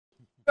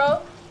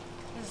Bro,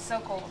 this is so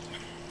cold.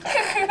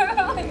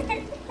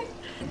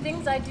 The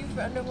things I do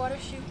for underwater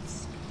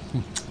shoots.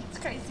 It's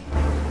crazy.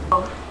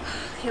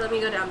 Okay, let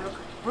me go down real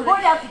quick. We're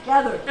going out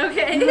together.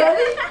 Okay. You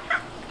ready?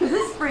 Because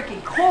this is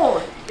freaking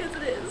cold. Yes,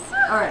 it is.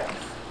 Alright.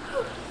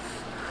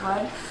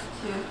 1,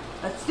 2,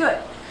 let's do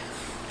it.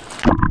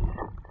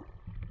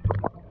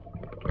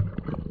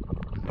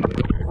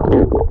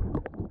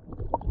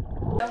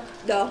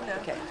 No?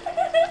 Okay.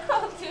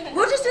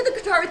 We'll just do the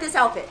guitar with this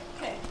outfit.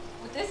 Okay.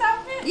 With this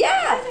outfit?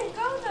 Yeah. It doesn't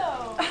go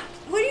though.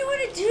 What do you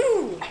want to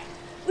do?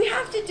 We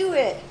have to do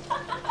it.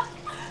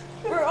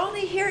 We're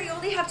only here. You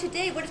only have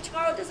today. What if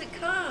tomorrow doesn't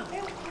come?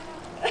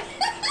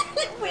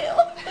 It will.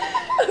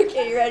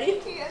 Okay, you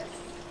ready? Yes.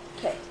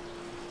 Okay.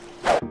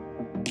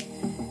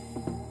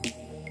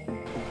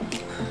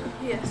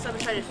 Yes, I'm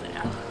trying to sit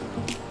down.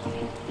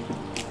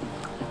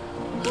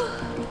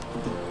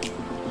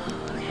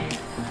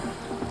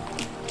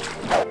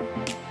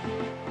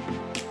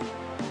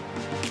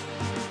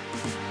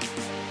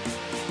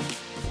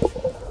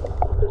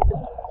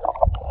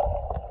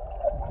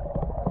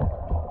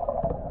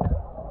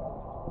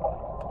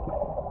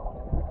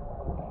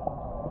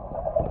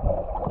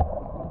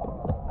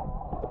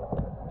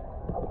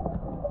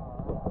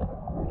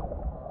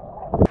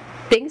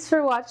 Thanks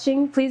for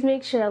watching. Please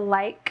make sure to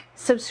like,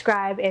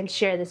 subscribe, and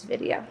share this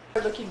video.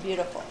 You're looking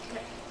beautiful.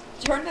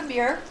 Turn the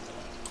mirror,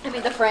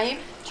 the frame,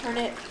 turn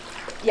it,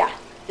 yeah,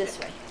 this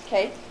way,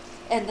 okay?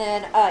 And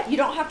then you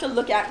don't have to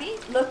look at me.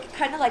 Look,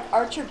 kind of like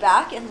arch your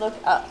back and look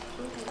up,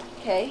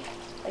 okay?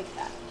 Like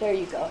that. There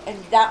you go. And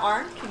that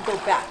arm can go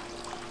back.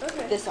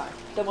 Okay. This arm,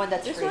 the one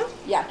that's This free. one?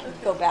 Yeah, can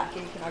go back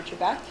and you can arch your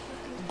back.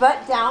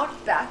 Butt down,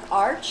 back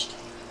arched,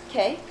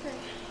 okay? Okay.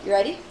 You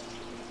ready?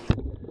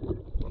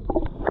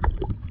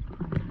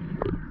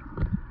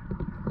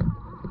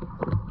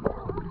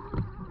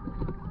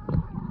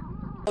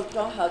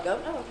 Don't hug them.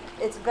 Oh.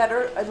 It's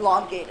better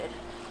elongated.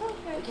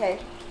 Okay. Okay?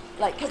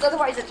 Like, because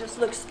otherwise it just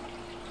looks.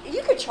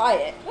 You could try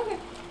it Okay.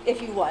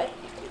 if you want.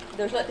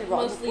 There's nothing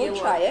wrong. Mostly We'll it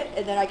try will. it,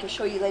 and then I can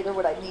show you later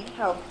what I mean.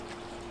 How.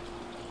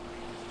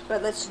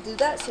 But let's do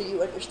that so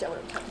you understand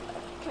what I'm talking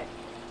about. Okay.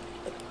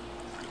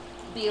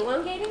 Be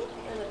elongating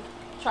and then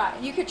try.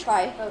 You could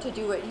try to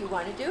do what you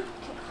want to do,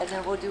 and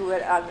then we'll do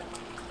it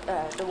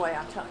the way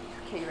I'm telling you.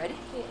 Okay, you ready?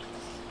 Yeah.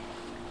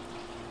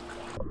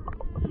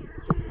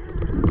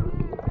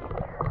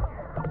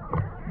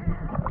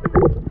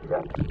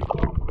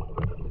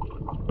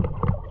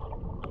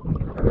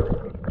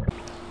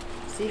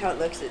 See how it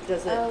looks? It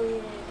doesn't. Oh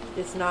yeah.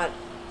 It's not.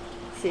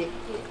 See,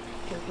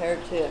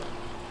 compared to.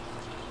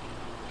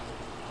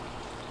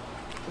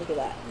 Look at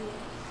that. Yeah.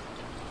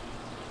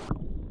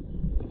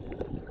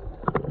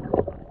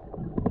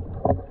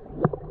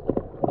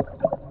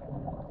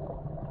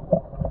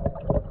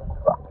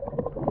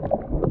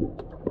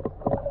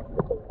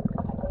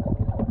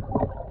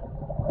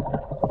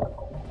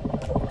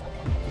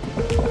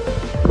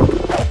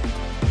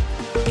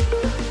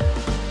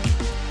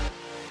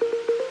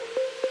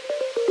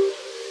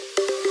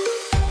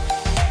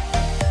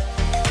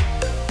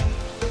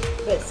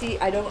 But see,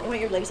 I don't want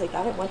your legs like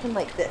that. I want them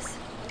like this.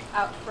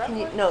 Out front.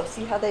 Can you, no,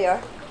 see how they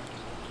are?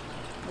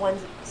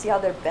 One's, see how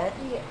they're bent?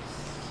 Yes.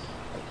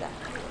 Like that.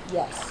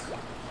 Yes.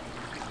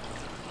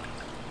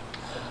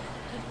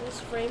 This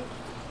frame.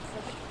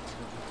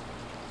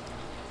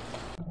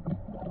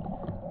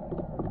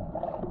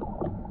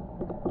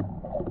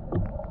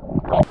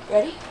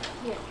 Ready?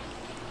 Yeah.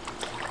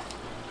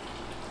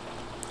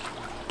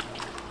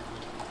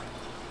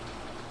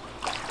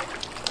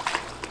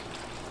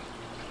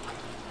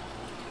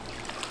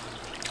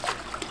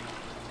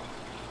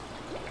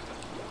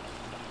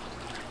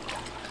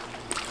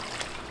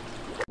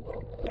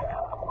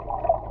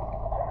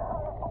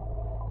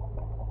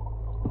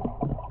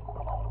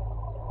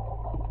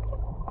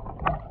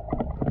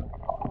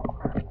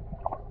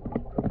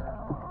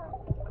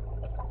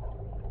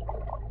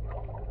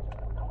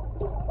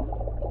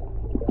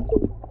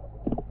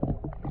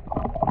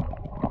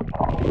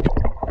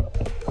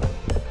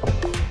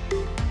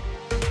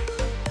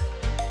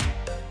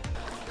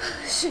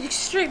 It's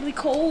extremely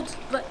cold,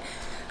 but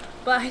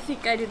I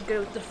think I did good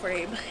with the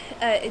frame.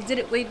 It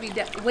didn't weigh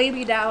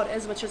me down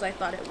as much as I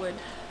thought it would.